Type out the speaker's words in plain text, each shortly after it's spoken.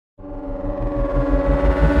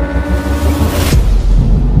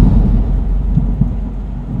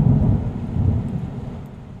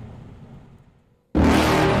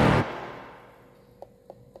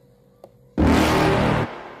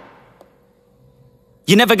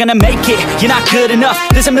You're never gonna make it, you're not good enough.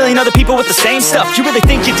 There's a million other people with the same stuff. You really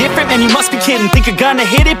think you're different? Man, you must be kidding. Think you're gonna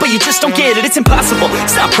hit it, but you just don't get it. It's impossible,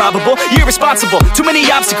 it's not probable, you're irresponsible. Too many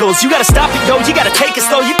obstacles, you gotta stop it, yo. You gotta take it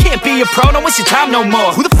slow, you can't be a pro. Don't waste your time no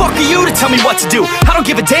more. Who the fuck are you to tell me what to do? I don't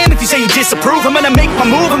give a damn if you say you disapprove. I'm gonna make my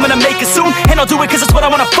move, I'm gonna make it soon. And I'll do it cause it's what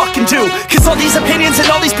I wanna fucking do. Cause all these opinions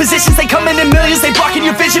and all these positions, they come in millions, they blocking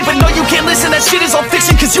your vision. But no, you can't listen, that shit is all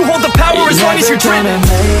fiction. Cause you hold the power as long as you're driven.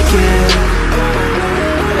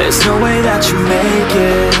 There's no way that you make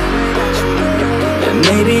it. And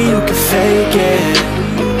maybe you can fake it,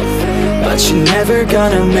 but you're never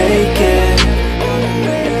gonna make it.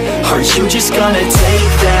 Are you just gonna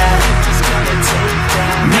take that?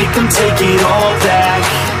 Make them take it all back.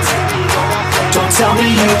 Don't tell me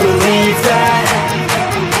you believe that.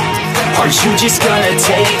 Are you just gonna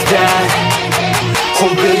take that? Or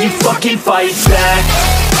will you fucking fight back?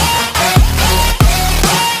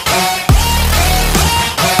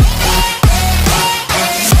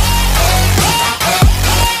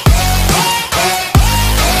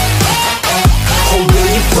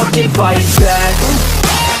 Fucking fight back.